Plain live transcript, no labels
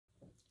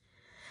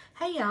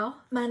Hey y'all,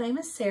 my name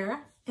is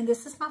Sarah and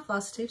this is my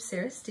Flosstube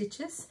Sarah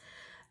Stitches.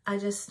 I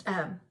just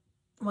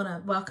want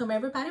to welcome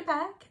everybody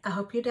back. I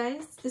hope your day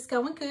is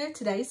going good.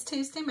 Today's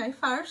Tuesday, May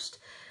 1st.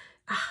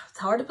 It's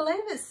hard to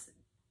believe it's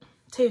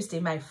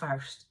Tuesday, May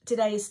 1st.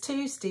 Today is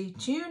Tuesday,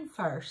 June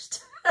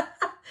 1st.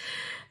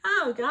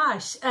 Oh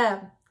gosh,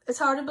 it's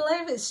hard to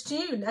believe it's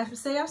June.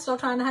 See, I'm still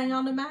trying to hang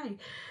on to May.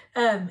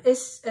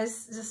 It's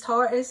just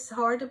hard. It's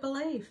hard to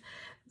believe.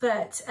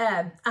 But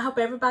I hope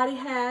everybody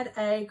had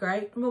a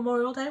great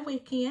Memorial Day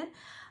weekend.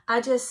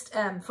 I just,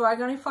 before I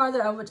go any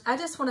farther, I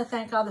just want to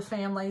thank all the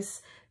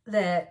families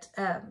that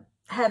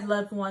had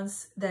loved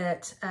ones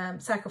that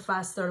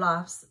sacrificed their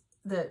lives,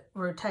 that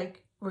were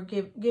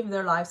giving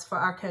their lives for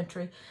our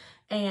country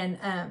and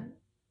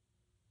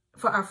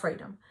for our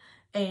freedom,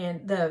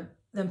 and the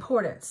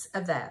importance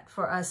of that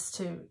for us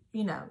to,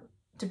 you know,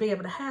 to be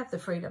able to have the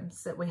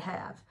freedoms that we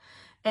have.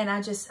 And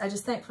I just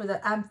thank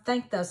I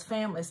thank those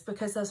families,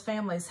 because those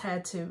families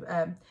had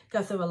to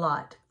go through a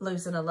lot,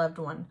 losing a loved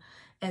one.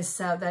 And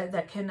so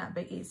that cannot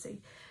be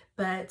easy.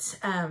 But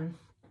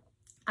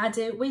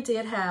we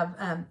did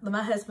have,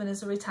 my husband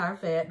is a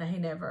retired vet, and he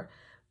never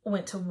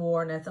went to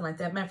war or nothing like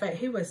that. Matter of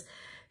fact,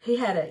 he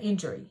had an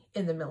injury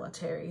in the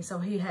military. So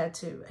he had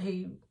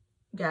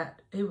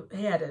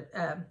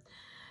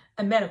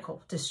a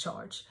medical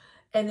discharge.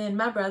 And then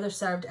my brother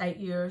served 8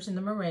 years in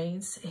the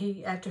Marines.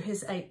 After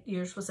his 8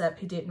 years was up,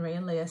 he didn't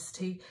re-enlist.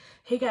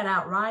 He got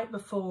out right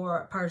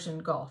before Persian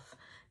Gulf.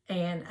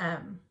 And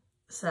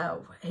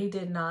so he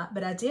did not.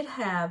 But I did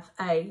have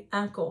a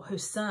uncle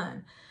whose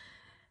son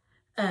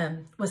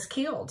was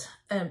killed.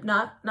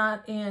 Not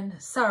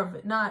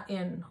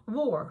in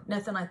war,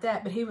 nothing like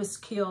that. But he was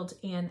killed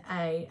in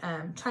a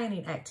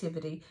training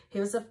activity.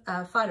 He was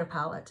a fighter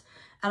pilot.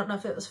 I don't know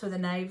if it was for the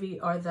Navy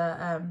or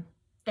the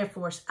Air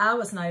Force. I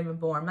was not even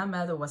born. My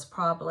mother was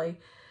probably,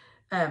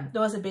 there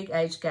was a big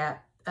age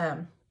gap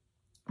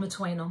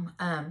between them.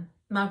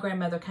 My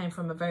grandmother came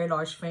from a very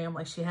large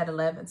family. She had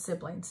 11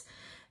 siblings.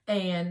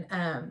 And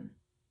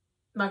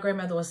my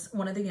grandmother was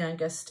one of the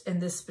youngest,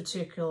 and this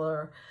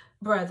particular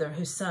brother,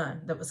 whose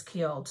son that was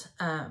killed,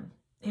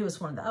 he was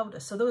one of the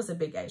oldest. So there was a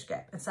big age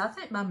gap. And so I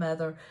think my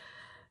mother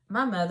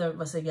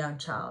was a young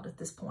child at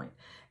this point.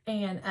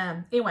 And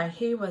anyway,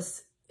 he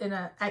was in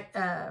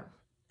a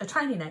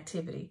training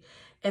activity,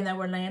 and they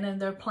were landing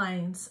their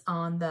planes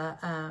on the,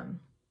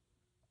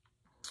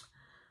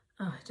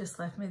 it just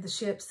left me, the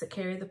ships that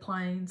carry the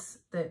planes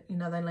that, you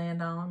know, they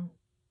land on,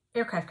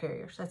 aircraft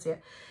carriers, that's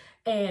it.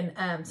 And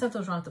something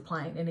was wrong with the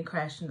plane, and he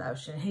crashed in the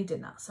ocean. He did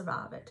not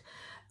survive it.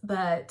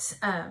 But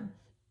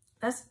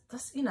that's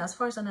you know, as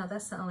far as I know,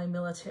 that's the only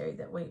military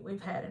that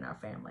we've had in our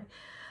family.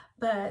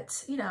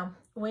 But, you know,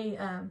 we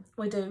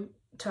do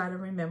try to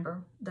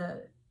remember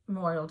the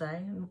Memorial Day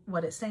and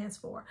what it stands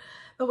for.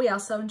 But we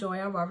also enjoy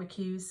our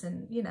barbecues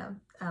and, you know,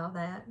 all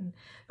that.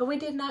 But we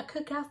did not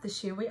cook out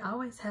this year. We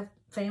always have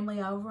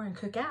family over and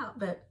cook out,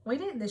 but we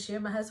didn't this year.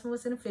 My husband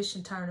was in a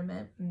fishing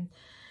tournament. And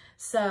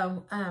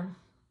so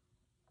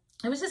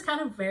it was just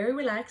kind of very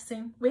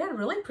relaxing. We had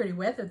really pretty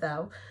weather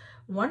though.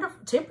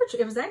 Wonderful temperature.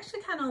 It was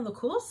actually kind of on the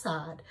cool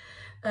side.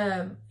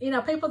 You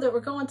know, people that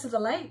were going to the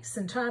lakes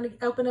and trying to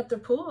open up their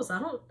pools,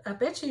 I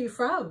bet you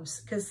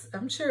froze, because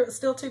I'm sure it was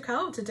still too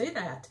cold to do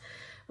that,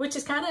 which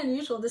is kind of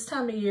unusual this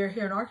time of year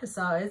here in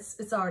Arkansas.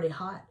 It's already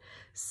hot.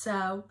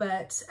 So,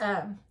 but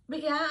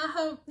yeah, I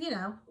hope, you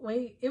know,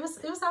 it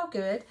was all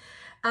good.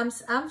 I'm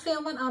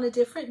filming on a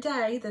different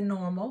day than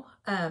normal.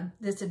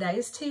 Today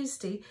is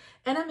Tuesday,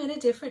 and I'm in a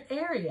different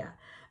area.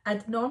 I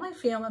normally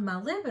film in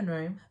my living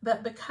room,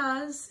 but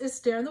because it's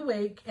during the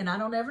week and I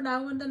don't ever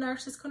know when the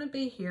nurse is going to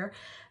be here,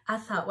 I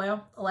thought,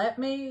 well, let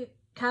me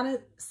kind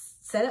of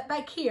set it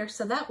back here,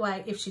 so that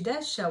way if she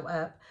does show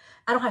up,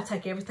 I don't have to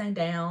take everything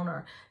down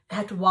or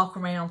have to walk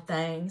around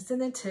things. And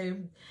then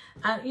too,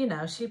 you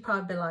know, she'd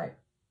probably be like,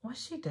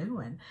 what's she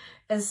doing?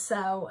 And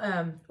so,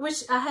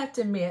 which I have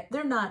to admit,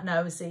 they're not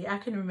nosy. I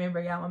can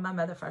remember, y'all, when my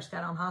mother first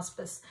got on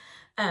hospice,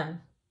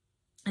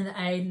 and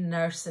the aide and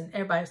nurse and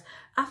everybody,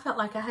 I felt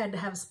like I had to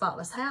have a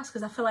spotless house,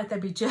 because I feel like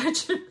they'd be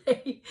judging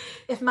me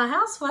if my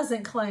house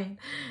wasn't clean.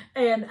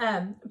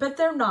 And but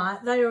they're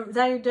not.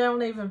 They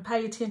don't even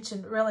pay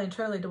attention really and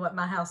truly to what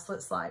my house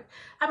looks like.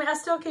 I mean, I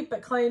still keep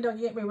it clean, don't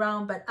get me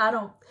wrong, but I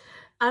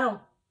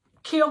don't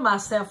kill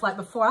myself like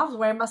before. I was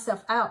wearing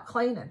myself out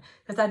cleaning,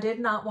 because I did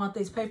not want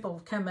these people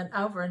coming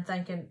over and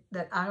thinking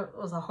that I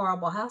was a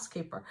horrible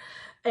housekeeper.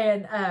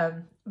 And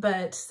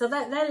but so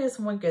that is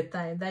one good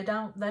thing. They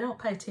don't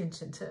pay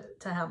attention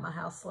to how my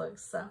house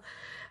looks. So,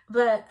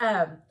 but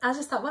I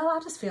just thought, well,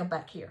 I'll just film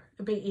back here.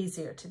 It'd be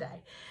easier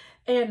today.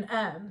 And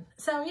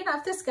so, you know,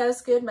 if this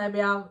goes good,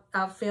 maybe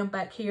I'll film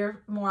back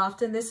here more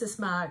often. This is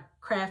my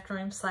craft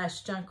room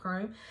 / junk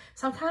room.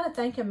 So I'm kind of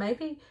thinking,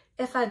 maybe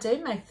if I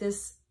do make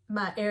this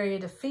my area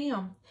to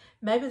film,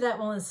 maybe that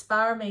will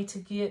inspire me to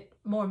get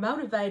more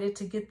motivated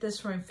to get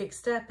this room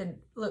fixed up and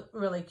look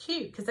really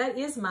cute, because that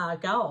is my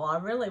goal. I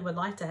really would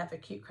like to have a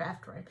cute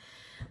craft room,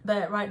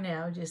 but right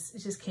now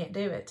just can't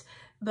do it.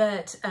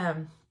 But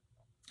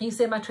you can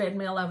see my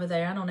treadmill over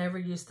there. I don't ever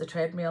use the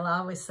treadmill. I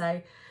always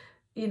say,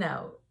 you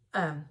know,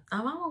 I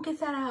won't get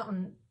that out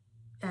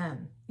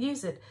and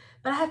use it,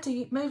 but I have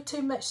to move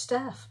too much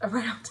stuff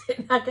around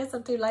it. I guess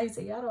I'm too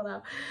lazy. I don't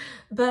know.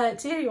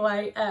 But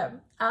anyway,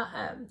 and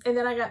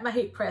then I got my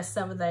heat press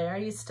over there. I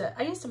used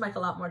to make a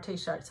lot more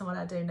t-shirts than what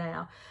I do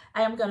now.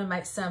 I am going to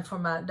make some for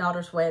my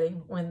daughter's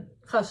wedding when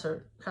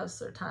closer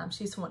time.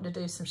 She's wanting to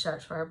do some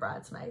shirts for her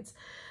bridesmaids.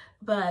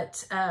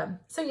 But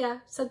so yeah,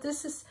 so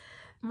this is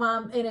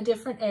Mom in a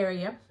different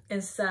area,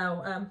 and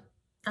so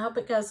I hope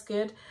it goes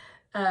good.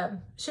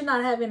 Should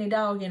not have any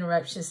dog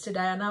interruptions today.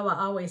 I know I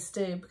always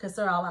do because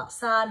they're all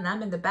outside and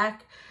I'm in the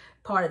back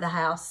part of the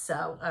house,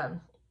 so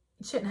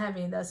shouldn't have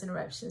any of those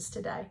interruptions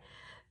today.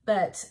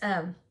 But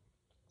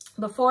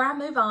before I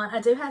move on, I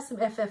do have some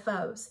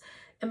FFOs.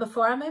 And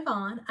before I move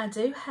on, I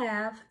do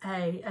have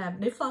a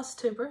new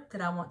Flosstuber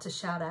that I want to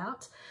shout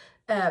out.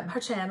 Her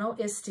channel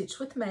is Stitch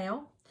with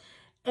Mail.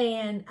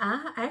 And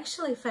I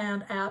actually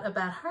found out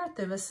about her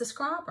through a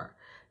subscriber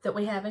that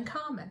we have in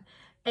common.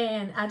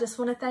 And I just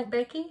want to thank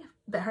Becky,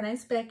 but her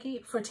name's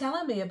Becky, for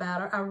telling me about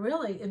her. I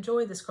really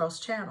enjoy this girl's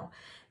channel.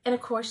 And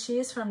of course, she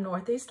is from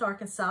Northeast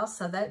Arkansas,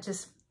 so that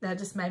just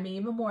made me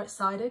even more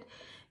excited.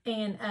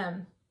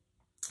 And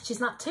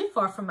she's not too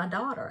far from my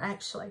daughter,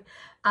 actually.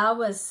 I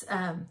was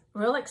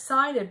real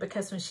excited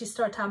because when she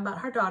started talking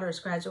about her daughter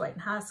is graduating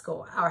high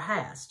school, or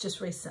has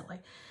just recently,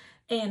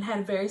 and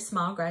had a very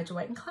small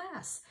graduating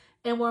class.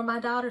 And where my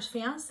daughter's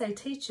fiance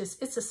teaches,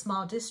 it's a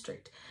small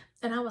district.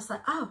 And I was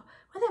like, oh,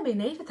 wouldn't that be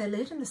neat if they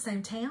lived in the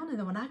same town? And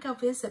then when I go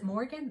visit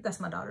Morgan, that's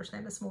my daughter's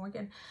name is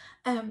Morgan,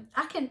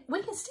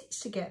 we can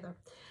stitch together.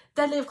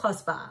 They live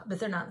close by, but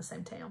they're not in the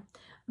same town.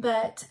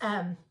 But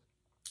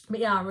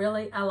yeah,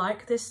 I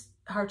like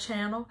her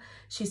channel.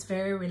 She's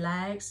very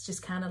relaxed,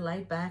 just kind of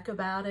laid back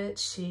about it.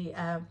 She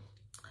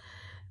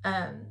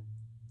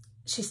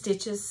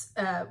stitches.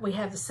 We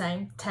have the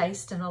same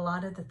taste in a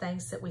lot of the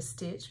things that we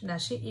stitch. Now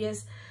she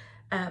is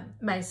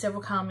made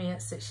several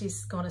comments that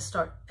she's going to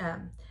start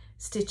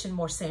stitching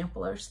more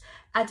samplers.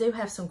 I do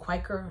have some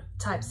Quaker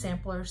type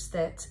samplers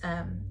that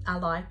I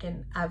like,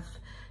 and I've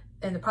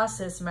in the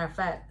process, as a matter of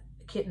fact,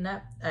 kitting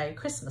up a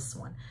Christmas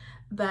one.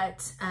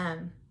 But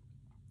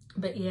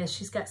yeah,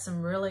 she's got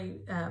some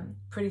really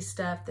pretty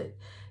stuff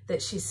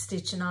that she's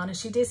stitching on, and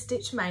she did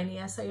Stitch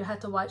Mania, so you'll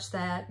have to watch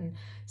that and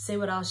see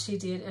what all she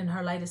did in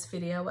her latest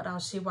video, what all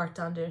she worked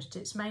on doing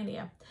Stitch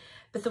Mania.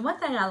 But the one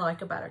thing I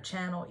like about her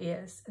channel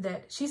is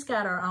that she's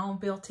got her own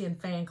built-in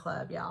fan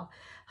club, y'all.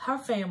 Her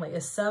family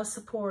is so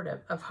supportive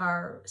of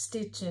her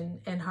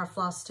stitching and her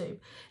Flosstube.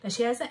 And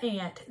she has an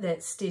aunt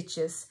that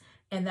stitches,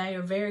 and they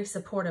are very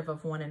supportive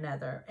of one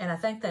another. And I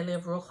think they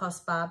live real close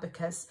by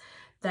because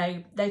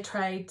they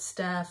trade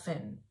stuff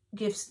and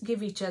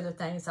give each other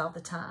things all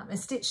the time and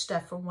stitch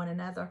stuff for one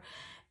another.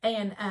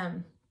 And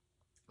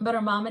but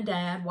her mom and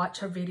dad watch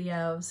her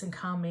videos and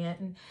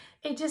comment, and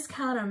it just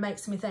kind of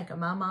makes me think of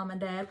my mom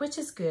and dad, which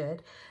is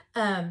good.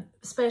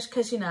 Especially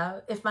because, you know,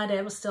 if my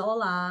dad was still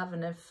alive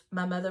and if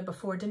my mother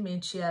before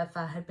dementia, if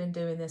I had been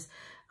doing this,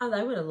 oh,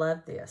 they would have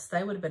loved this.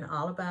 They would have been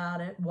all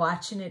about it,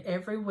 watching it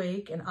every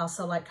week. And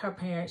also like her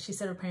parents, she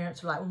said her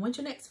parents were like, well, when's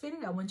your next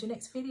video? When's your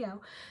next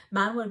video?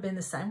 Mine would have been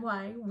the same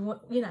way.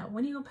 You know,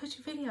 when are you going to put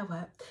your video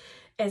up?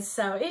 And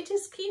so it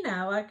just, you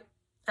know,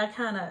 I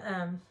kind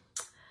of,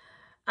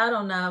 I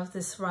don't know if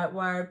this is the right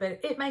word, but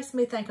it makes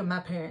me think of my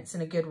parents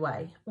in a good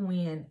way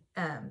when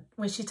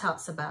she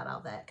talks about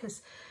all that,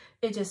 because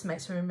it just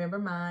makes me remember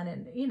mine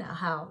and, you know,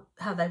 how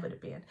they would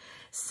have been.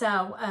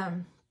 So,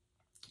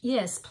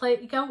 yes,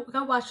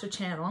 go watch her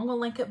channel. I'm going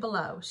to link it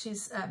below.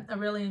 I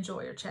really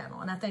enjoy her channel,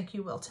 and I think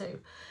you will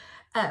too.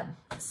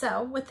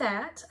 So with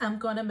that, I'm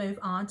going to move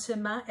on to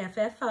my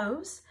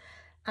FFOs.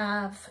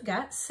 I've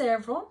got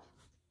several.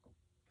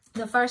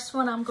 The first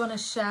one I'm going to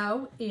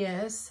show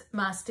is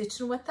my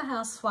Stitching with the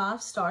Housewife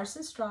Stars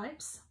and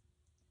Stripes.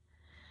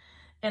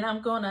 And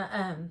I'm going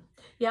to,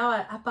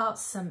 y'all, I bought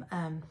some,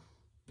 I'm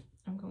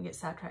going to get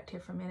sidetracked here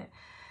for a minute.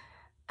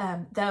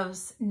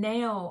 Those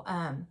nail,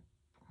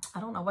 I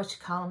don't know what you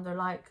call them. They're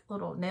like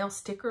little nail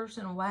stickers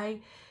in a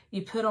way.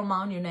 You put them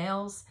on your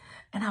nails,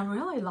 and I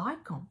really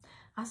like them.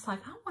 I was like,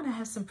 I want to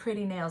have some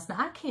pretty nails. Now,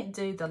 I can't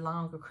do the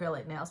long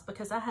acrylic nails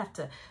because I have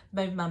to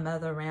move my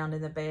mother around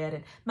in the bed,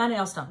 and my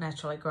nails don't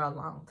naturally grow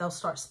long. They'll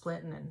start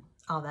splitting and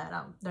all that.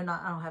 I don't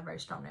have very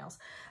strong nails.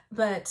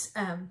 But,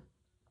 so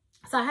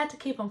I had to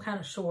keep them kind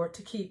of short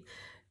to keep,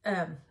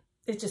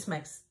 it just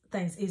makes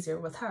things easier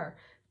with her.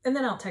 And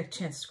then I don't take a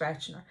chance of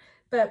scratching her.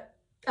 But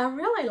I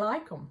really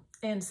like them,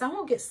 and so I'm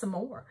going to get some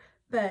more.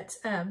 But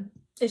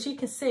as you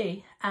can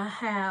see, I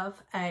have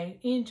an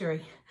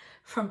injury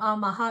from all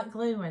my hot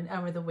gluing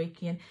over the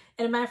weekend.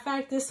 And as a matter of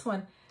fact, this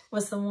one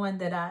was the one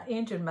that I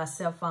injured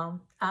myself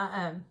on.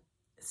 I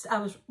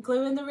was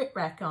gluing the rip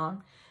rack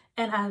on,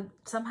 and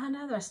somehow or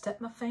another I stuck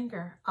my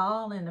finger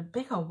all in a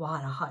big old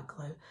wad of hot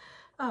glue.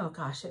 Oh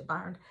gosh, it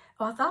burned.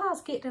 Well, I thought I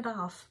was getting it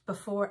off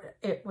before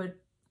it would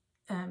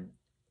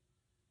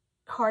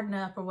harden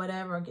up or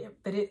whatever,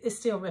 but it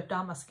still ripped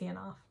all my skin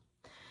off.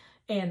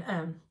 And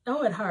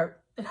oh, it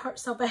hurt. it hurt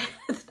so bad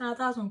that I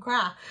thought I was going to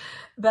cry.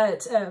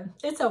 But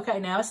it's okay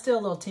now. It's still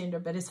a little tender,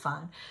 but it's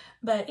fine.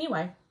 But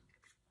anyway,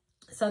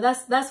 so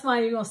that's why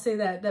you're going to see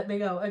that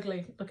big old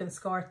ugly looking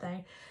scar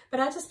thing. But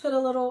I just put a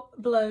little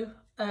blue,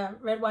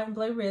 red, white, and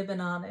blue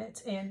ribbon on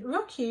it. And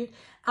real cute.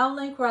 I'll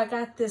link where I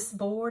got this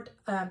board.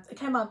 It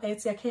came off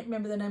Etsy. I can't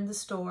remember the name of the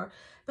store.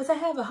 But they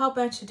have a whole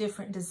bunch of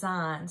different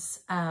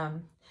designs. I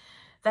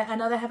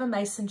know they have a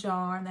mason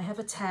jar, and they have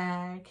a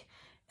tag.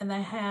 And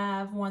they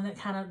have one that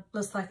kind of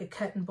looks like a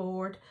cutting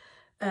board.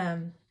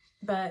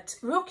 But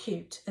real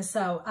cute. And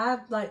so I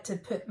like to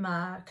put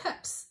my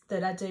cups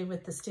that I do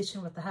with the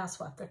Stitching with the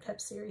Housewife, their cup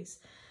series,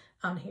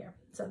 on here.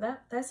 So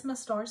that's my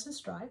Stars and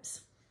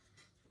Stripes.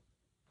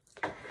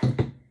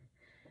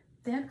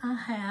 Then I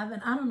have,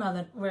 and I don't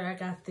know where I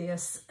got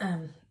this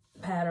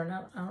pattern.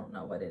 I don't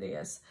know what it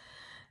is.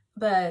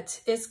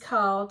 But it's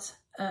called,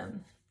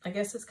 I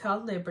guess it's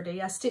called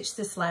Liberty. I stitched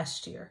this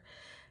last year.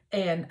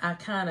 And I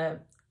kind of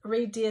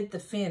redid the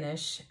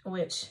finish,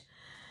 which,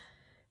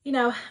 you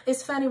know,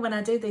 it's funny when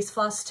I do these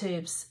floss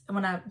tubes,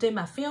 when I do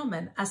my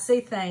filming, I see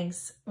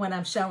things when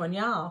I'm showing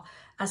y'all,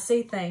 I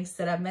see things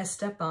that I've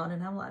messed up on,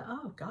 and I'm like,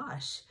 oh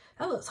gosh,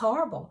 that looks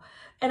horrible.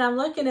 And I'm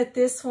looking at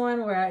this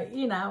one where,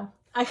 you know,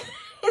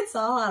 it's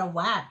all out of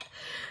whack.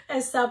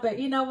 And so, but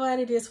you know what?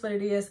 It is what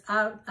it is.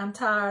 I'm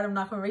tired. I'm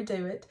not going to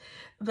redo it.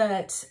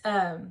 But,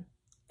 and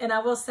I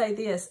will say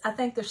this, I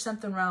think there's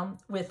something wrong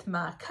with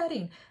my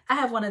cutting. I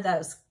have one of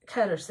those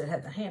cutters that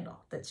have the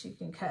handle that you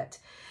can cut.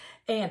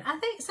 And I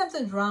think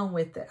something's wrong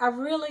with it. I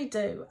really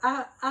do.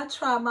 I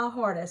try my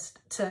hardest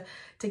to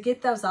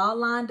get those all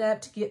lined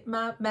up, to get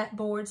my mat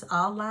boards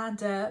all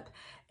lined up.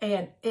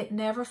 And it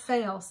never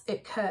fails.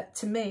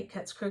 To me, it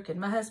cuts crooked.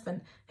 My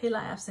husband, he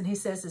laughs and he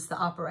says it's the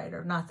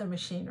operator, not the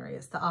machinery.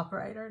 It's the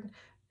operator.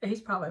 He's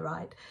probably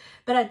right.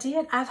 But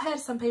I've had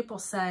some people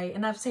say,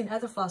 and I've seen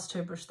other floss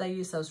tubers, they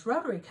use those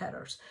rotary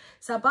cutters.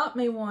 So I bought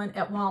me one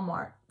at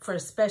Walmart for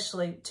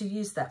especially to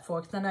use that for,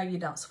 because I know you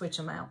don't switch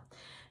them out.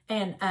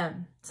 And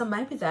so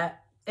maybe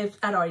that, if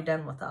I'd already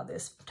done with all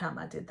this time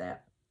I did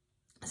that.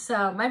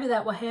 So maybe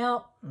that will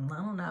help. I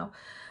don't know.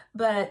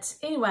 But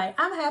anyway,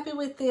 I'm happy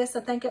with this. I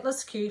think it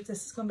looks cute.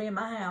 This is going to be in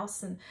my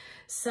house. And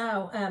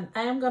so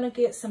I am going to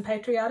get some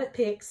patriotic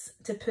pics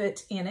to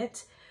put in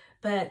it.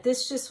 But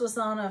this just was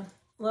on a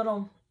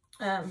little,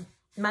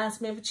 reminds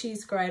me of a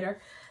cheese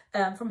grater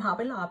from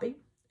Hobby Lobby.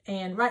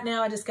 And right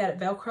now I just got it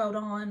Velcroed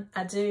on.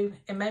 I do,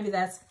 and maybe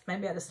I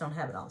just don't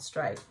have it on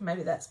straight.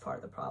 Maybe that's part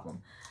of the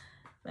problem.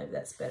 Maybe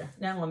that's better.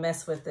 Now I'm going to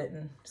mess with it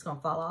and it's going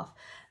to fall off.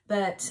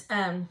 But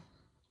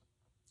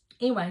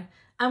anyway,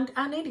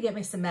 I need to get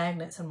me some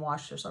magnets and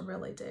washers. I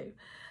really do.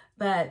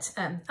 But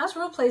I was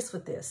real pleased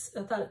with this.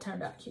 I thought it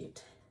turned out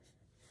cute.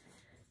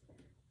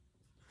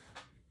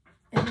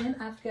 And then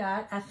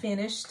I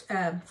finished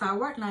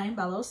Firework Lane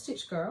by Little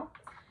Stitch Girl.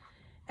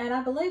 And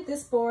I believe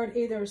this board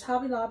either is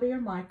Hobby Lobby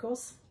or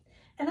Michael's.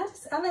 And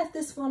I left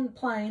this one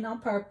plain on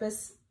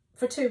purpose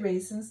for two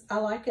reasons. I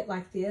like it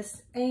like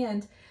this.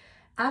 And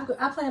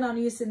I plan on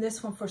using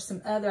this one for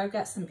I've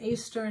got some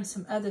Easter and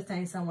some other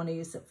things I want to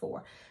use it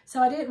for.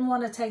 So I didn't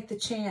want to take the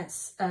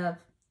chance of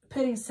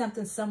putting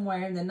something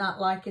somewhere and then not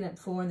liking it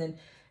before and then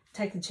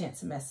taking the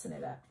chance of messing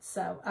it up.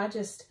 So I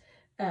just,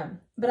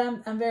 but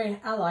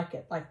I like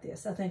it like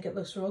this. I think it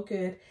looks real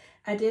good.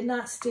 I did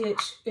not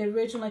stitch, it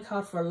originally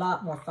called for a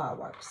lot more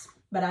fireworks,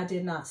 but I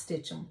did not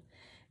stitch them.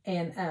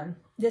 And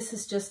this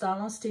is just all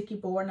on sticky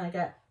board, and I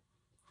got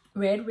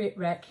red Rit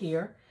Rack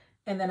here.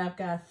 And then I've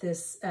got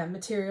this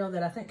material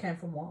that I think came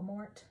from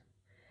Walmart.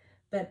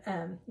 But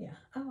yeah,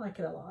 I like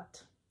it a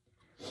lot.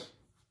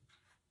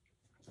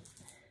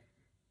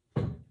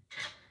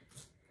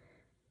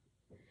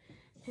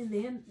 And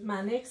then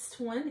my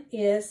next one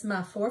is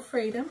my For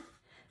Freedom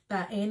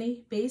by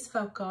Annie B's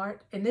Folk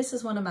Art. And this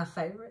is one of my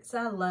favorites.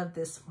 I love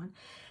this one.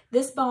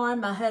 This barn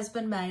my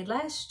husband made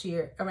last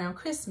year around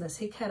Christmas.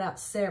 He cut out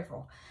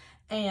several.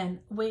 And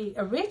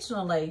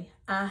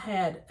I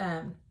had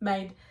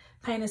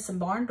painted some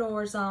barn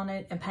doors on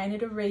it and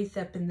painted a wreath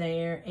up in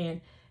there,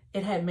 and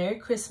it had Merry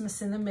Christmas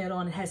in the middle,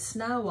 and it had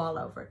snow all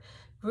over it.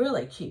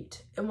 Really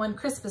cute. And when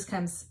Christmas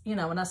comes, you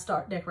know, when I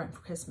start decorating for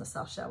Christmas,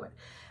 I'll show it.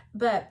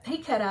 But he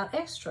cut out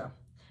extra.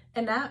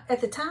 And now, at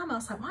the time, I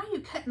was like, why are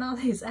you cutting all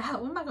these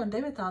out? What am I going to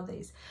do with all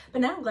these?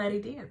 But now I'm glad he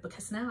did,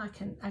 because now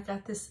I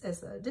got this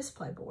as a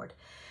display board.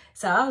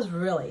 So I was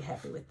really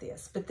happy with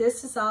this. But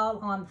this is all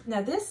on,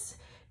 now this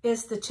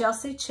is the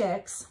Chelsea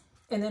checks,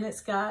 and then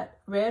it's got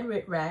red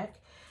Rit Rack.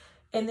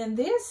 And then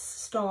this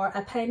star,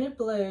 I painted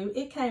blue.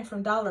 It came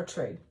from Dollar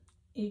Tree.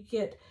 You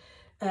get,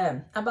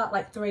 I bought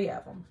like 3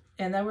 of them,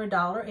 and they were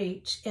 $1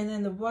 each. And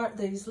then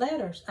these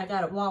letters I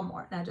got at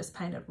Walmart, and I just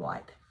painted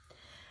white.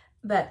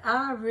 But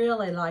I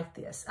really like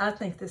this. I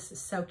think this is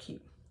so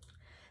cute.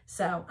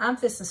 So I'm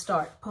just to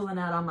start pulling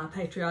out all my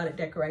patriotic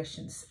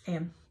decorations,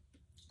 and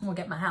we'll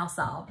get my house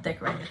all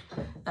decorated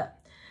up.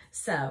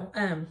 So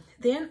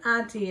then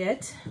I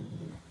did,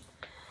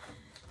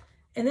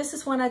 and this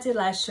is one I did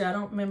last year. I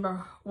don't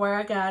remember where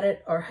I got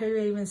it or who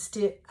even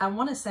stitched. I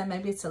want to say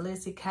maybe it's a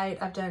Lizzie Kate.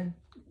 I've done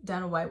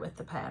away with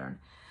the pattern.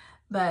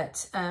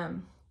 but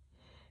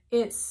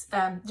it's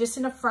just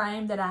in a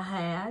frame that I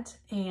had,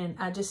 and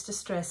I just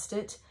distressed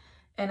it,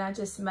 and I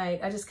just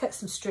cut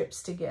some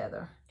strips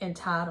together and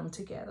tied them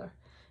together,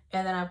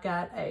 and then I've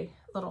got a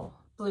little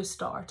blue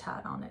star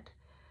tied on it.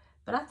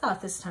 But I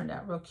thought this turned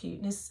out real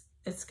cute, and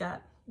it's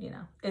got, you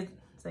know,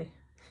 see,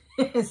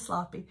 it's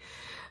sloppy,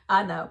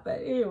 I know,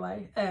 but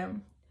anyway,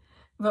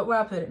 but where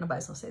I put it,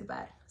 nobody's gonna see the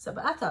back. So,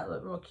 but I thought it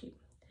looked real cute.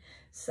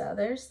 So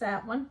there's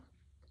that one.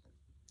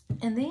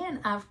 And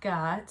then I've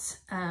got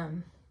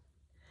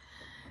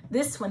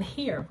this one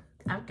here.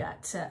 I've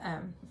got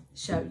to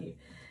show you.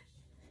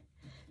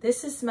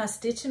 This is my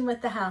Stitching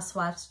with the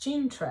Housewives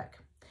June truck.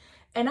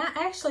 And I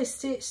actually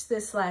stitched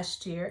this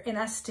last year, and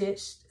I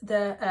stitched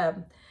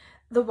the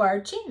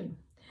word June.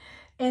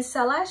 And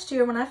so last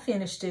year when I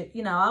finished it,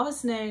 you know, I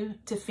was new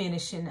to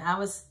finishing. I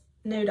was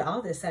new to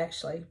all this,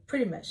 actually,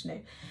 pretty much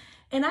new.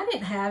 And I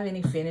didn't have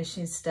any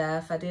finishing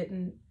stuff.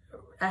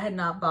 I had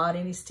not bought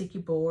any sticky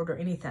board or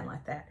anything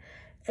like that.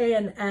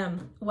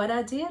 And what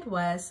I did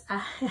was I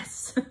had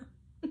some,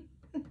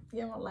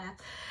 you won't laugh.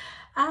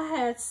 I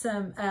had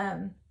some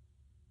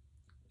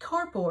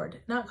poster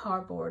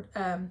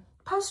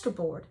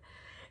board.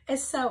 And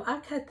so I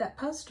cut that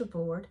poster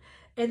board,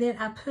 and then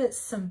I put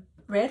some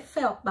red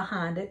felt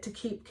behind it to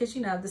keep, because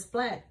you know, this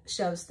black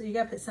shows, you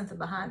gotta put something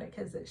behind it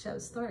because it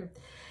shows through.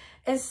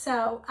 And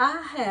so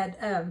I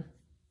had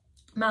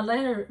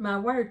my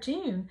word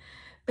June,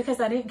 because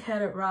I didn't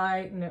cut it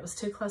right and it was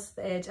too close to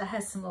the edge, I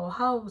had some little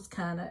holes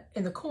kind of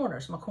in the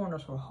corners. My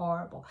corners were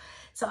horrible.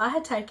 So I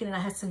had taken and I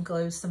had some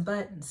glue, some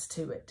buttons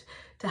to it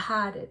to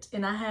hide it.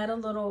 And I had a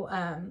little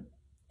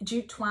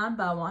jute twine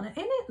bow on it,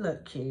 and it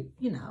looked cute,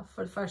 you know,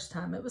 for the first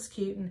time. It was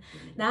cute. And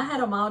now I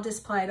had them all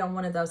displayed on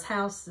one of those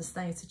houses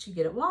things that you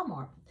get at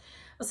Walmart.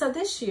 Well, so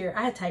this year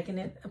I had taken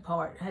it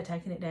apart, I had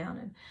taken it down.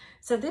 And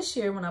so this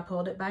year when I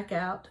pulled it back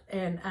out,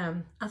 and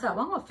I thought,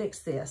 well, I'm gonna fix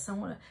this.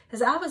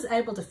 Because I was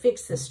able to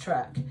fix this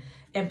truck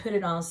and put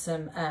it on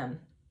some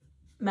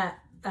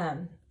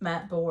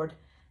mat board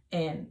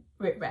and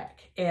rip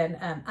rack. And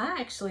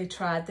I actually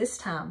tried this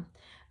time.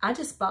 I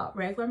just bought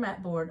regular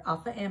mat board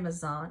off of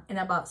Amazon, and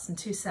I bought some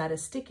two-sided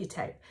sticky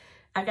tape.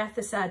 I got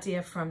this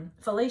idea from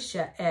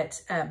Felicia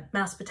at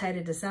Mouse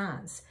Potato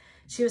Designs.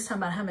 She was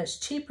talking about how much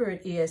cheaper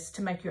it is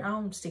to make your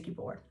own sticky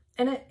board.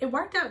 And it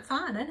worked out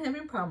fine. I didn't have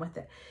any problem with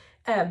it.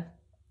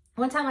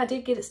 One time I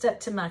did get it stuck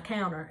to my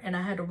counter, and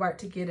I had to work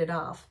to get it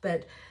off,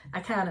 but I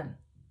kind of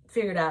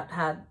figured out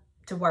how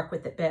to work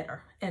with it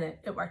better, and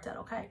it worked out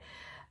okay.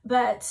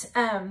 But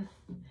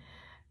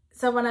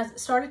so when I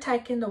started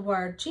taking the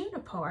word June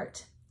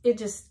apart, it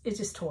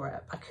just tore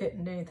up. I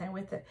couldn't do anything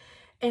with it.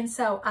 And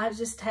so I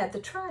just had the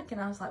truck, and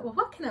I was like, well,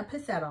 what can I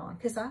put that on?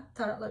 Because I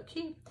thought it looked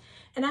cute.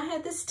 And I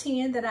had this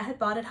tin that I had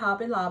bought at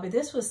Hobby Lobby.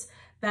 This was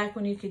back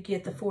when you could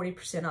get the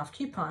 40% off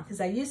coupon,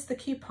 because I used the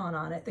coupon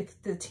on it,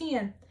 the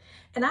tin.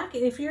 And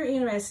if you're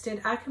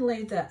interested, I can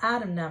leave the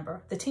item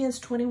number. The tin's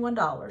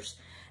 $21.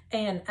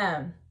 And,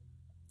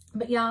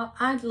 but y'all,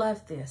 I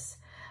love this.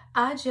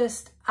 I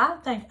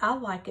think I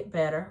like it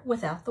better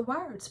without the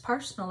words,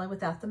 personally,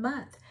 without the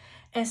month.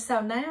 And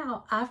so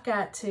now I've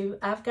got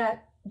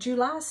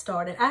July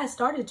started. I had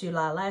started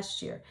July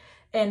last year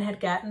and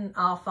had gotten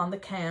off on the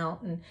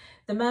count, and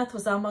the month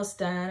was almost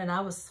done, and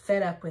I was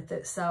fed up with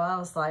it. So I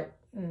was like,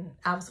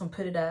 I was going to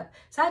put it up.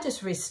 So I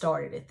just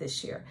restarted it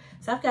this year.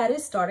 So I've got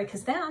it started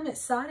because now I'm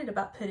excited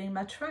about putting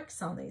my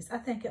trucks on these. I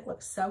think it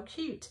looks so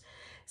cute.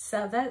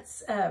 So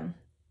that's,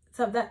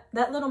 so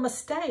that little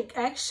mistake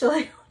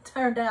actually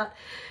turned out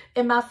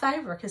in my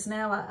favor, because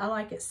now I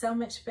like it so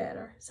much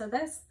better. So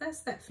that's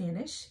that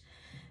finish.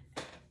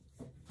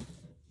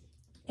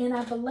 And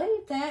I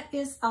believe that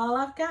is all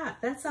I've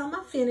got. That's all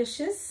my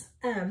finishes.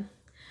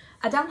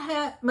 I don't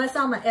have, that's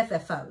all my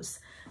FFOs.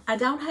 I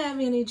don't have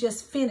any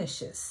just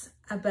finishes,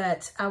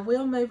 but I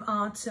will move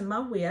on to my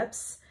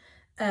whips.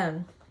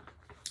 I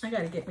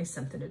got to get me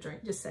something to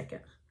drink. Just a second.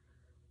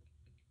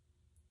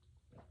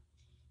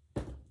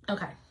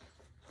 Okay.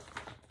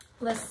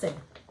 Let's see.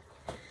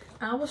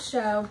 I will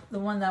show the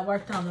one that I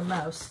worked on the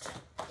most.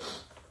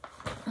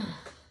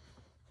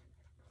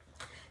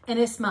 And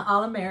it's my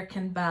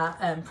All-American by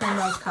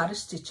Primrose Cottage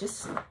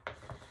Stitches.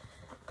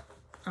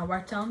 I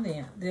worked on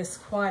this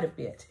quite a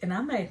bit. And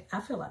I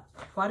feel like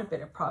quite a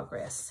bit of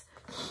progress.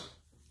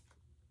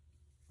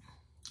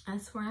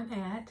 That's where I'm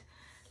at.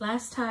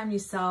 Last time you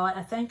saw it,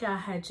 I think I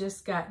had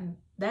just gotten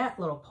that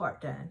little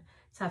part done.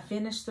 So I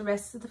finished the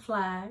rest of the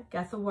flag,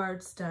 got the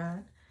words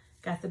done,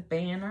 got the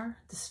banner,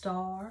 the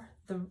star,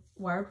 the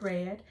word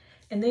red.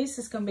 And this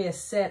is going to be a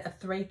set of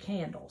 3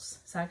 candles.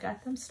 So I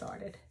got them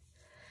started.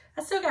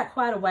 I still got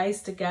quite a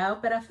ways to go,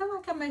 but I feel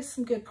like I made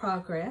some good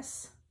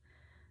progress.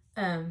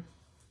 I'm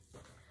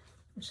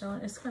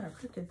showing, it's kind of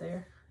crooked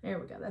there. There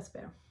we go, that's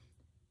better.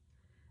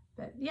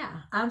 But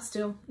yeah, I'm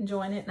still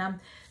enjoying it, and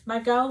my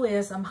goal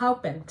is I'm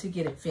hoping to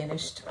get it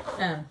finished.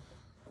 I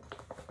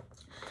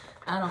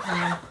don't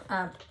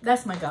know.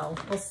 That's my goal.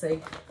 We'll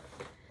see.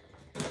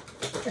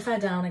 If I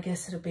don't, I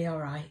guess it'll be all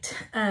right.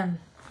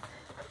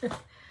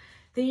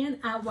 Then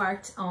I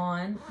worked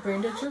on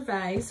Brenda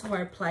Gervais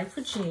Wordplay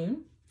for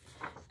June,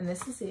 and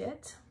this is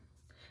it.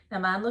 Now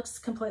mine looks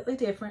completely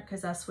different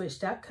because I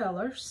switched out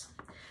colors.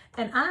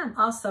 And I'm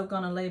also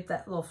going to leave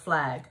that little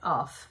flag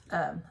off,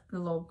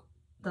 the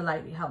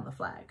lady holding the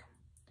flag.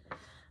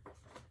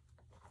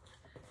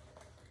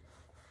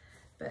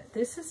 But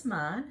this is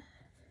mine.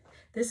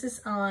 This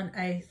is on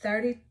a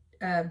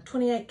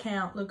 28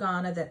 count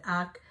Lugana that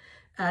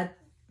I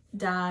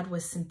dyed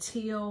with some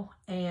teal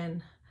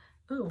and,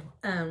 let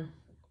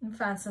me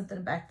find something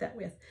to back that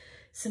with.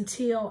 Some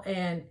teal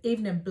and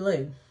evening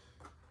blue.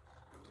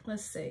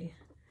 Let's see.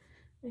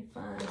 Let me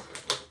find.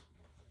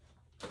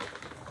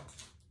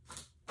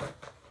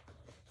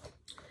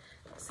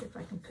 Let's see if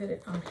I can put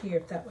it on here,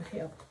 if that would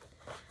help.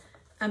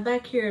 I'm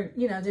back here,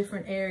 you know,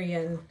 different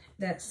area, and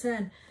that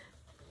sun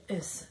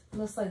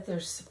looks like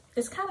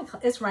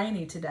it's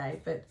rainy today,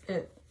 but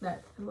it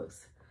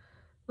looks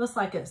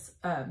like it's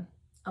a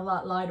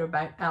lot lighter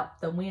back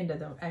out the window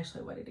than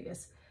actually what it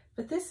is.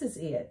 But this is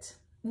it,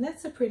 and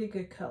that's a pretty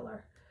good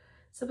color.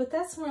 So, but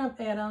that's where I'm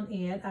at on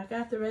it. I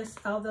got the rest,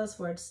 all those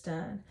words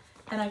done,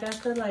 and I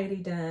got the lady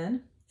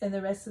done, and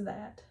the rest of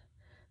that.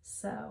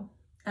 So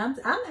I'm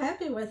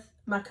happy with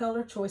my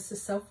color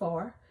choices so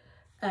far.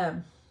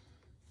 Here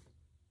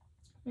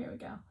we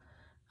go.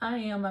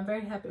 I'm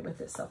very happy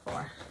with it so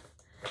far.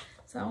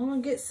 So I'm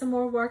gonna get some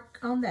more work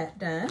on that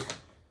done.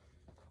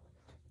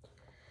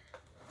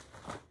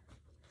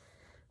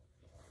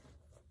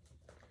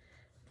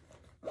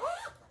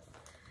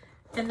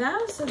 And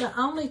those are the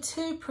only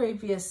two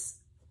previous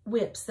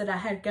whips that I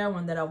had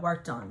going that I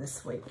worked on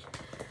this week.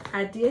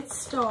 I did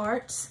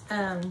start,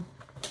 I'm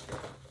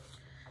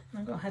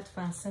gonna have to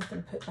find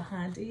something to put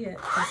behind it.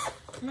 I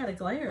got a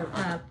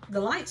glare. The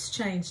lights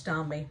changed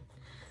on me.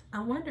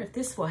 I wonder if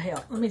this will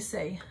help. Let me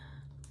see.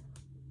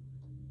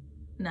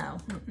 No,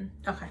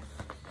 okay.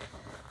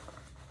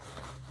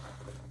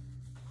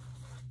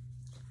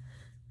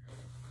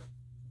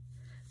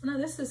 No,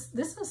 this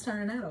one's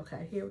turning out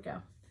okay. Here we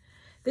go.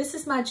 This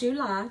is my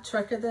July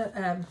truck of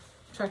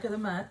the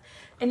month,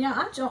 and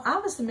yeah, I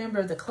was a member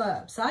of the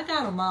club, so I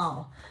got them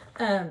all,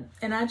 and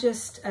I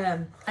just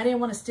I didn't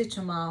want to stitch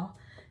them all,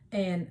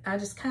 and I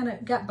just kind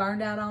of got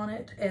burned out on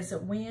it as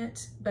it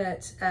went,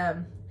 but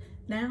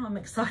now I'm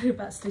excited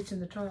about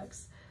stitching the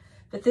trucks.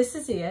 But this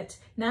is it.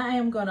 Now I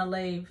am going to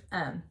leave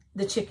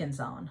the chickens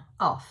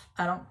off.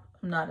 I'm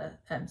not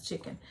a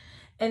chicken.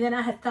 And then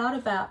I had thought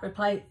about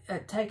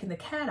taking the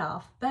cat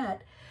off,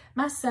 but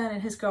my son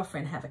and his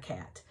girlfriend have a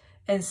cat.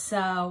 And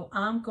so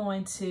I'm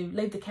going to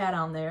leave the cat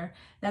on there.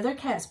 Now their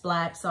cat's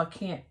black, so I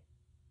can't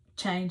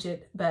change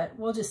it, but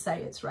we'll just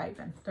say it's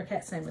Raven. Their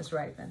cat's name is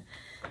Raven.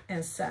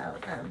 And so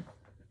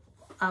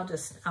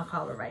I'll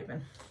call her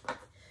Raven.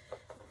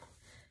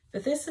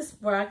 But this is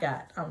where I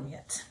got on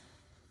it.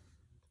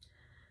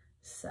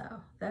 So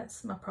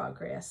that's my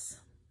progress.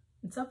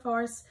 And so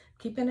far, it's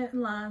keeping it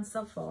in line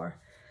so far.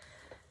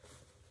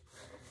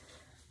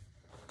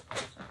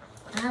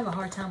 I have a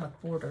hard time with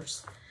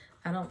borders.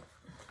 I don't know.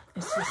 I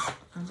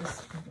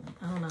just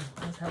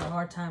have a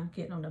hard time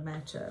getting them to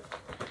match up.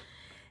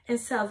 And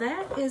so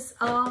that is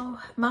all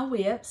my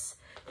whips.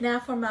 Now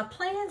for my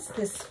plans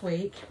this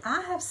week, I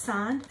have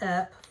signed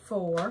up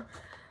for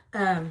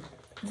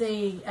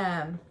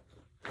the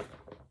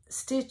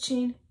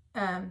stitching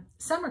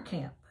summer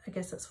camp. I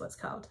guess that's what it's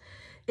called.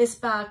 It's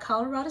by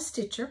Colorado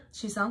Stitcher.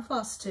 She's on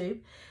Flosstube.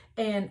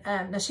 And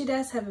now she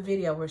does have a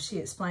video where she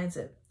explains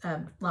it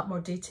a lot more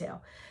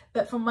detail.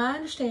 But from my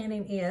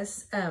understanding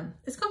is,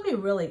 it's going to be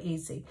really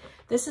easy.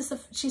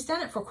 She's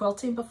done it for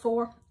quilting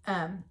before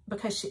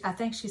because I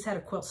think she's had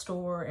a quilt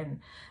store and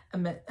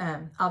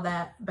all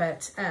that.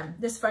 But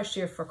this first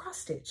year for cross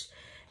stitch.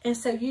 And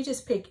so you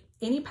just pick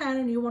any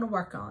pattern you want to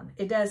work on.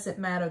 It doesn't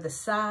matter the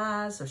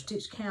size or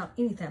stitch count,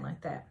 anything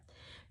like that.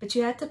 But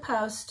you have to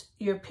post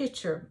your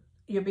picture,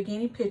 your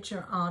beginning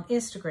picture on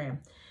Instagram.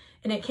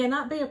 And it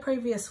cannot be a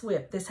previous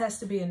whip. This has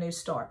to be a new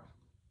start.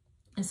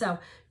 And so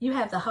you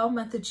have the whole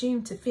month of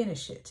June to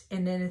finish it.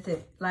 And then at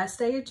the last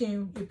day of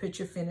June, you put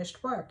your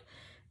finished work.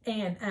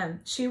 And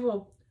she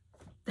will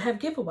have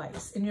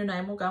giveaways. And your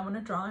name will go in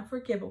a drawing for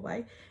a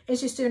giveaway. And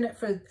she's doing it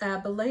for, I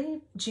believe,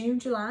 June,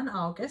 July, and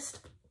August.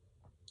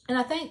 And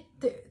I think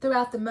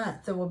throughout the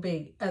month, there will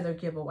be other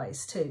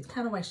giveaways too.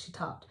 Kind of way she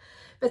talked.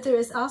 But there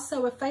is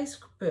also a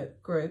Facebook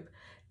group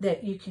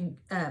that you can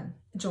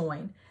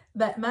join.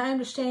 But my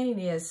understanding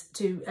is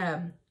to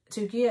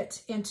be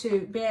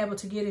able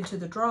to get into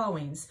the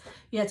drawings,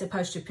 you have to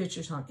post your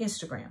pictures on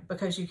Instagram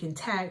because you can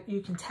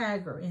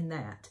tag her in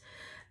that.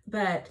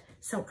 But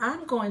so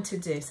I'm going to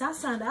do. So I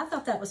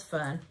thought that was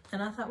fun,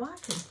 and I thought, well,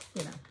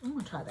 I'm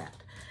gonna try that.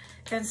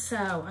 And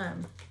so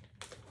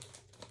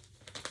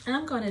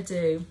I'm going to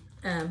do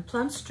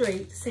Plum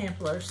Street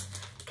Samplers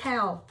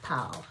Cow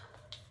Pile.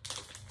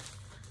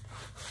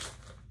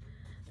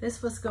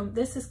 This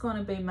is going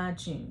to be my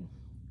June.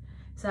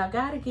 So I've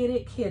got to get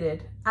it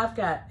kitted. I've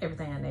got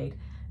everything I need.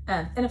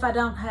 And if I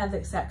don't have the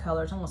exact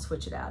colors, I'm gonna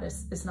switch it out.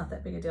 It's not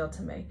that big a deal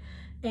to me.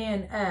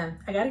 And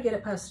I got to get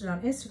it posted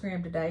on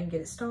Instagram today and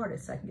get it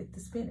started so I can get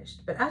this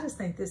finished. But I just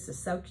think this is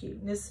so cute.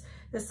 And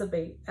this will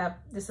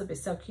be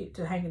so cute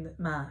to hang in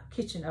my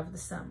kitchen over the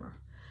summer.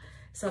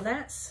 So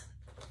that's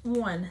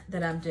one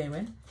that I'm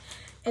doing.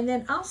 And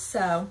then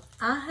also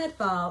I had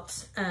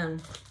bought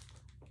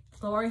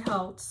Lori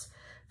Holt's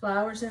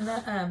Flowers in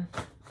the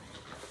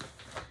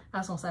I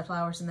was gonna say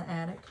Flowers in the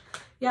Attic.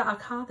 Yeah, I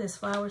call this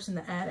Flowers in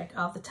the Attic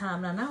all the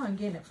time. And I know I'm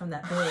getting it from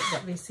that book,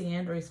 that V.C.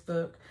 Andrews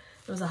book.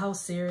 It was a whole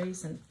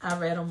series, and I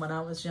read them when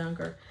I was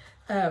younger.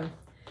 But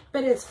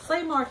it's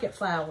flea market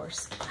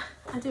flowers.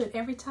 I do it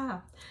every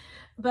time.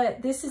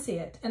 But this is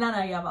it, and I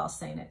know y'all have all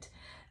seen it.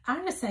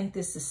 I just think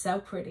this is so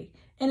pretty.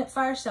 And at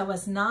first, I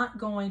was not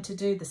going to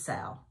do the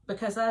sale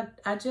because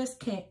I just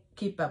can't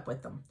keep up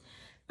with them.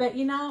 But,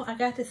 you know, I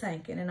got to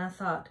thinking, and I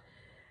thought,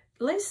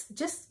 let's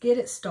just get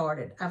it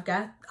started. I've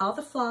got all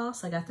the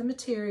floss. I got the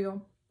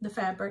material, the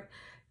fabric.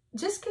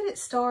 Just get it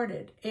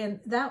started.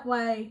 And that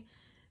way,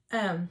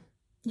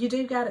 you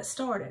do got it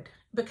started,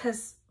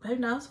 because who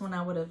knows when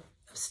I would have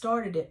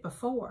started it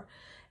before.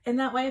 And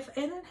that way,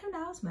 and then who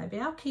knows, maybe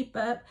I'll keep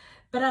up.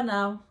 But I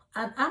know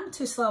I'm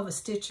too slow of a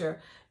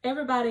stitcher.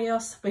 Everybody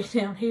else will be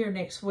down here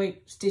next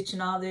week stitching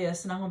all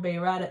this, and I'm gonna be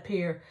right up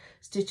here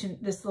stitching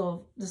this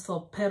little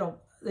petal,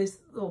 these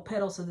little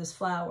petals of this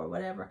flower,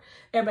 whatever.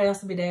 Everybody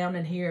else will be down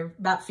in here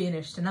about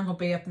finished, and I'm gonna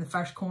be up in the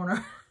first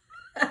corner.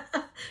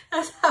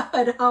 That's how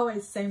it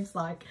always seems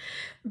like.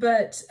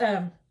 But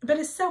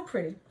it's so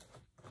pretty.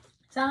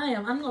 So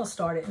I'm going to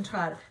start it and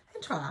try.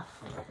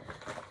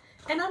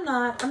 And I'm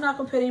not going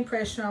to put any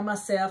pressure on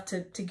myself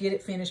to get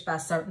it finished by a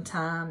certain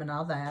time and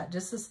all that.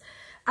 Just as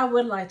I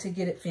would like to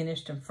get it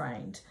finished and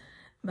framed.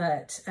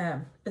 But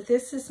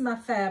this is my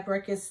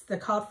fabric. It's the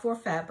called for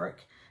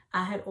fabric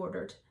I had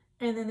ordered.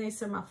 And then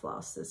these are my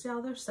flosses.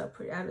 Y'all, they're so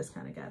pretty. I just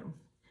kind of got them.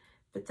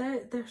 But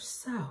they're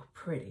so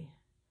pretty.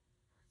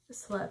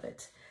 Just love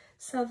it.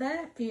 So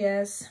that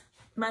is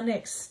my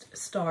next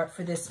start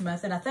for this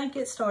month, and I think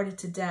it started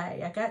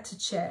today. I got to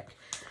check,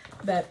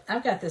 but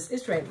I've got this.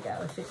 It's ready to go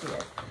if it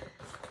did.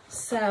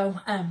 So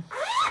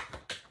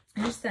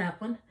here's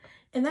that one,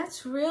 and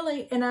that's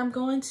really. And I'm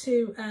going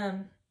to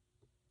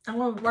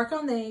work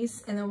on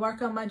these, and then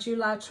work on my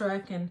July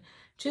truck, and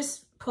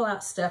just pull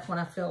out stuff when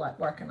I feel like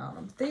working on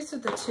them. These are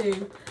the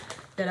two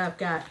that I've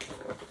got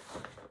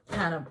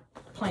kind of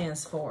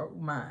plans for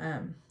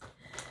my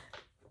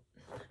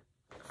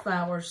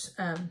flowers.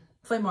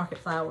 Flea market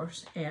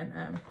flowers,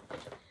 and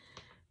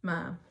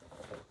my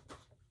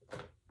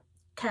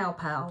cow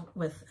pile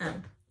with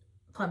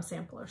plum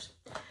samplers.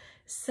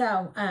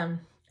 So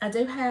I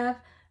do have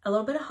a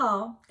little bit of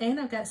haul, and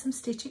I've got some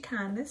Stitchy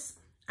Kindness.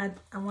 I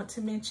want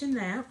to mention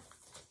that.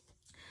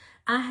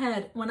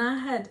 When I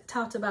had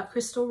talked about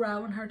Crystal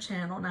Rowe on her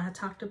channel, and I had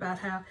talked about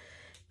how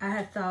I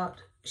had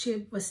thought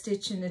she was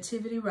stitching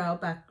Nativity Row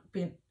by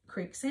Bent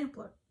Creek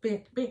Sampler,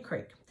 Bent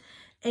Creek.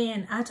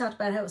 And I talked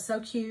about how it was so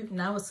cute, and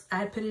I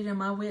had put it on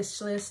my wish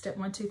list at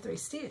 123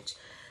 Stitch.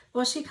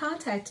 Well, she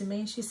contacted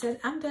me and she said,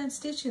 I'm done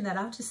stitching that.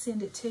 I'll just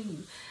send it to you.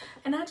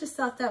 And I just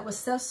thought that was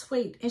so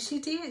sweet. And she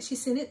did. She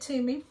sent it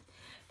to me.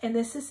 And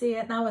this is it.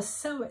 And I was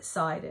so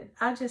excited.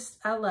 I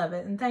love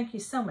it. And thank you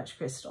so much,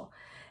 Crystal.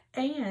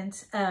 And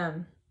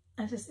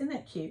isn't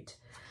that cute?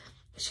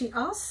 She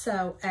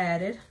also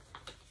added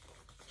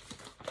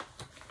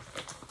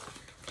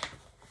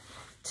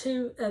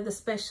two of the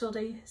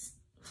specialty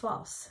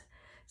floss.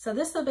 So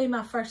this will be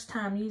my first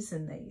time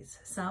using these.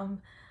 So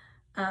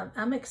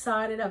I'm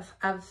excited.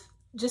 I've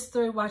just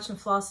through watching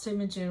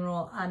Flosstube in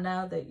general, I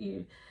know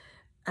that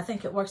I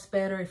think it works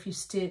better if you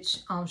stitch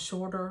on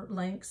shorter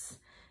lengths.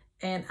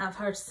 And I've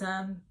heard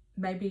some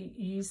maybe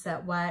use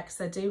that wax.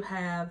 I do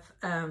have,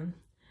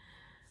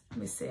 let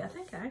me see, I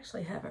think I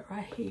actually have it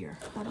right here.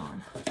 Hold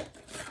on.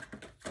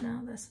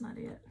 No, that's not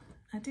it.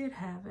 I did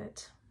have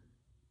it.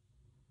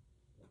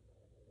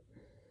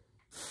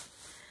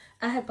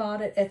 I had bought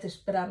it at the,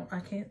 but I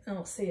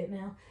don't see it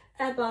now.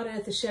 I bought it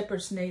at the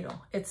Shepherd's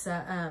Needle. It's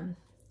a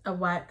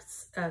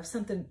wax,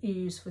 something you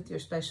use with your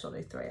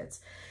specialty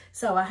threads.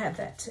 So I have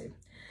that too.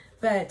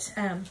 But,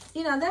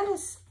 you know,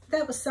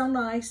 that was so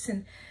nice.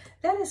 And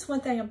that is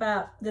one thing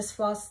about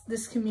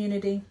this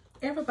community.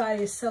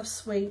 Everybody is so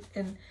sweet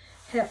and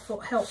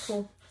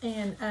helpful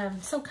and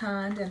so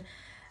kind. And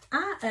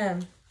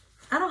I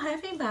don't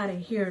have anybody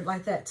here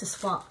like that to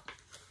swap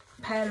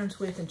patterns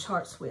with and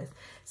charts with.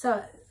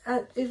 So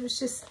it was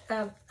just,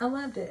 I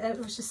loved it. It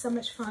was just so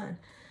much fun.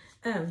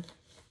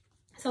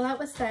 So that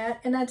was that.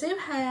 And I do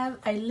have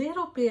a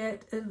little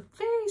bit, a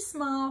very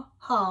small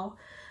haul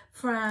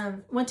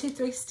from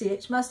 123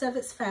 Stitch. Most of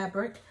it's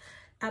fabric.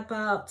 I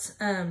bought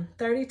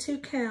 32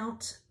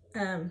 count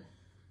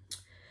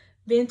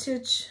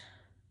vintage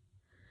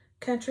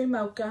country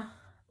mocha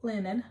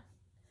linen.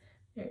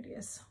 There it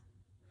is.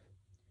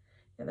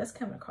 Yeah, that's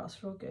coming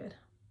across real good.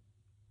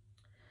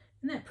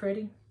 Isn't that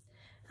pretty?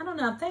 I don't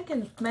know. I'm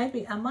thinking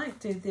maybe I might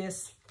do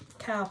this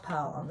cow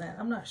pile on that.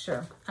 I'm not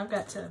sure. I've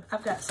got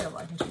several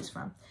I can choose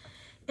from.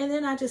 And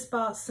then I just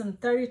bought some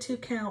 32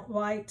 count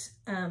white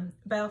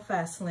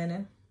Belfast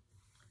linen.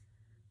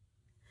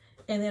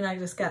 And then I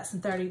just got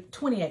some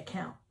 28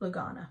 count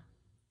Lugana.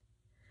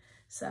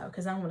 So,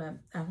 because I want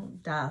to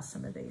dye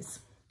some of these.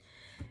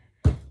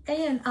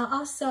 And I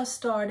also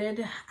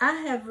started,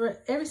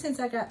 ever since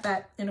I got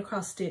back into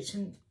cross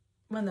stitching,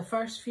 one of the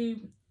first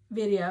few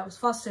videos,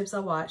 Flosstubes I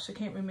watched, I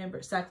can't remember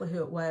exactly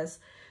who it was.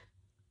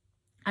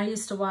 I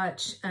used to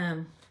watch,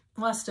 well,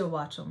 I still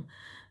watch them.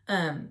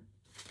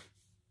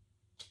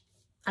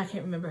 I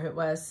can't remember who it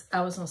was. I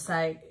was going to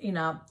say, you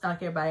know,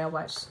 like everybody, I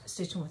watched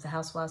Stitching with the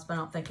Housewives, but I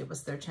don't think it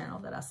was their channel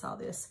that I saw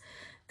this.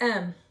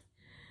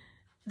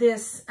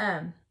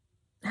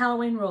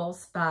 Halloween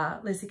Rules by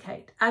Lizzie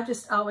Kate. I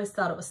just always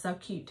thought it was so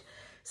cute.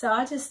 So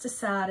I just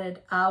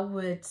decided I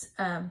would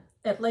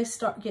at least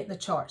start getting the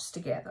charts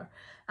together.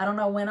 I don't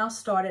know when I'll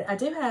start it. I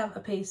do have a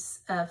piece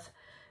of,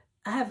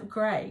 I have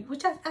gray,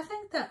 which I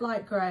think that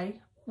light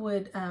gray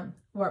would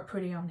work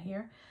pretty on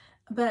here.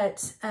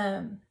 But,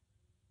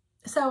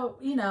 so,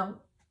 you know,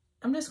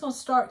 I'm just going to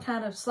start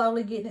kind of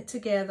slowly getting it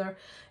together.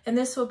 And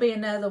this will be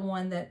another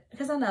one that,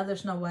 because I know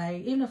there's no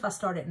way, even if I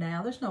start it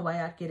now, there's no way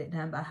I'd get it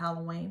done by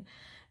Halloween.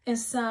 And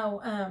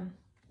so,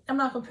 I'm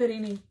not going to put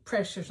any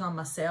pressures on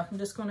myself. I'm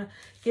just going to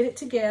get it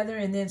together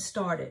and then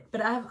start it. But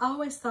I've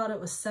always thought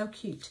it was so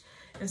cute.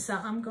 And so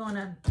I've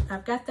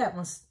got that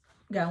one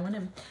going.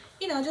 And,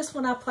 you know, just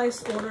when I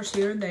place orders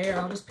here and there,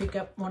 I'll just pick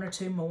up one or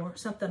two more,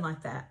 something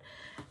like that.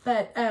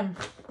 But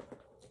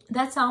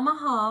that's all my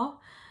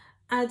haul.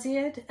 I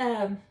did,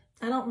 I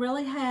don't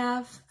really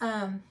have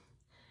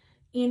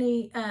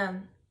any,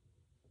 I've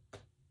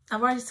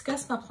already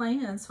discussed my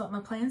plans, what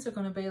my plans are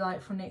going to be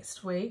like for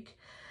next week.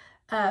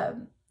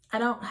 I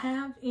don't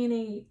have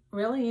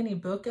really any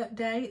book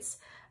updates.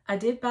 I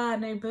did buy a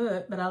new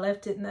book, but I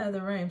left it in the other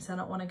room, so I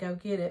don't want to go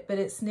get it. But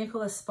it's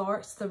Nicholas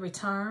Sparks, The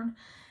Return.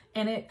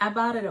 And I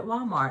bought it at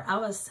Walmart.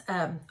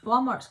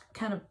 Walmart's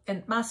kind of,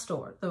 in my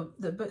store,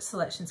 the book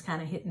selection's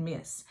kind of hit and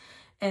miss.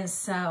 And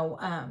so,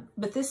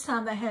 but this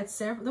time they had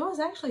several, there was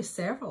actually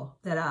several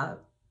that I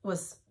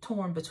was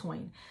torn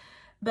between.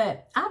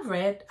 But I've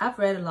read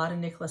a lot of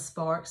Nicholas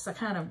Sparks. I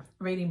kind of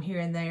read him here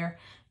and there.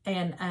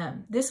 And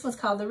this one's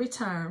called The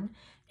Return.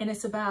 And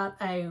it's about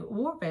a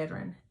war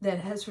veteran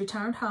that has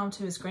returned home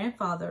to his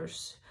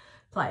grandfather's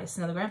place.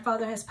 Now, the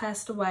grandfather has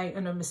passed away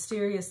under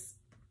mysterious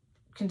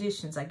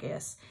conditions, I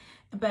guess.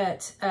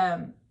 But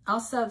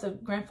also the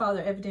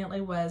grandfather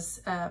evidently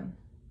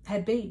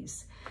had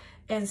bees.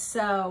 And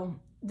so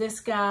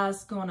this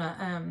guy's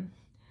gonna,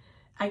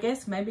 I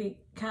guess maybe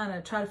kind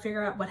of try to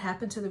figure out what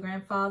happened to the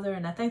grandfather.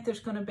 And I think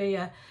there's going to be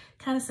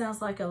kind of sounds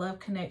like a love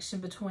connection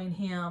between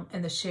him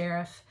and the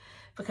sheriff,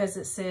 because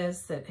it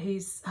says that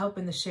he's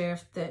hoping the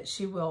sheriff that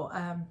she will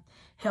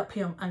help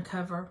him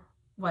uncover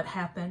what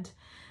happened.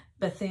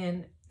 But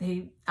then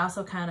he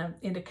also kind of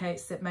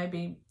indicates that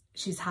maybe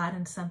she's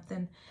hiding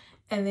something.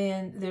 And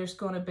then there's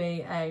going to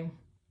be a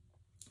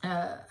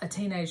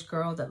teenage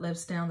girl that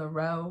lives down the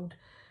road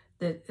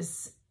that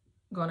is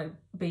going to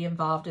be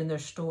involved in their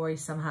story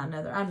somehow or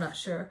another. I'm not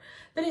sure.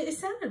 But it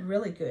sounded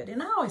really good.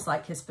 And I always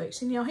like his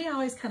books. And, you know, he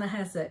always kind of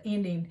has the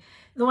ending,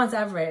 the ones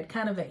I've read,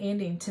 kind of an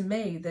ending to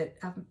me that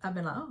I've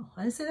been like, oh,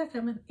 I didn't see that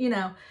coming, you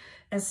know.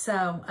 And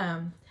so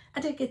I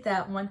did get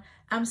that one.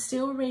 I'm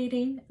still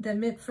reading the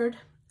Mitford,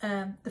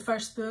 the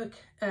first book.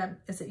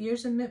 Is it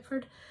Years in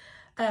Mitford?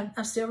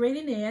 I'm still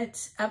reading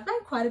it. I've made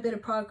quite a bit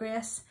of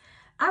progress.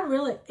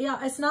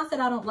 It's not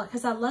that I don't like,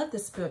 because I love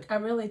this book. I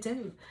really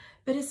do.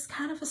 But it's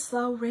kind of a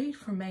slow read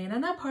for me. And I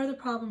know part of the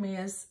problem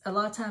is a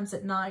lot of times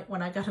at night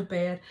when I go to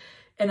bed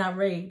and I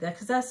read,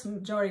 because that's the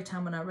majority of the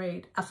time when I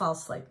read, I fall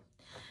asleep.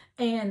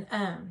 And,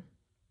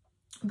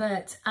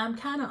 but I'm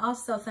kind of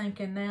also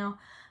thinking now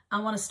I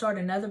want to start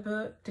another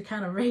book to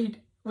kind of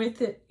read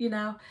with it, you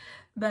know.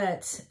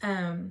 But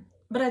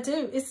I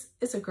do.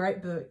 It's a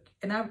great book.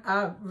 And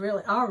I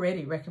really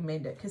already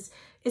recommend it because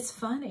it's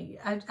funny.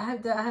 I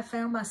have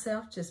found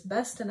myself just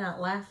busting out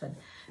laughing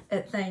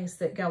at things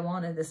that go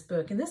on in this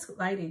book. And this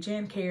lady,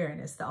 Jan Karen,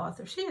 is the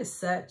author. She is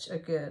such a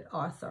good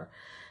author.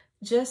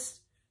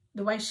 Just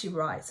the way she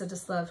writes. I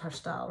just love her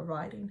style of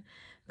writing.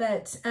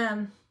 But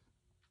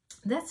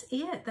that's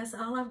it. That's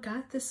all I've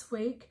got this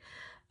week.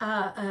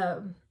 I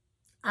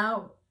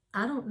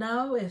don't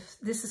know if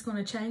this is going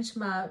to change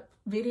my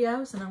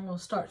videos and I'm going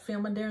to start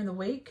filming during the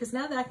week. Because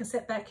now that I can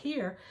sit back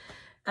here,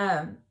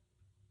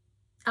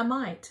 I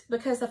might.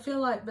 Because I feel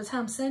like by the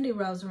time Sunday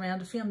rolls around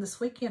to film this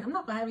weekend, I'm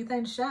not going to have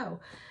anything to show.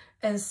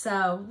 And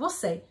so we'll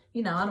see.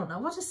 You know, I don't know.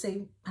 We'll just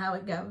see how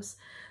it goes.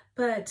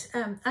 But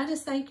I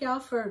just thank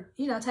y'all for,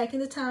 you know, taking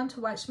the time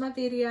to watch my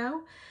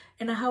video.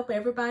 And I hope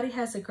everybody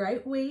has a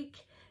great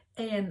week.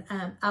 And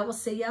I will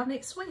see y'all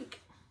next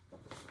week.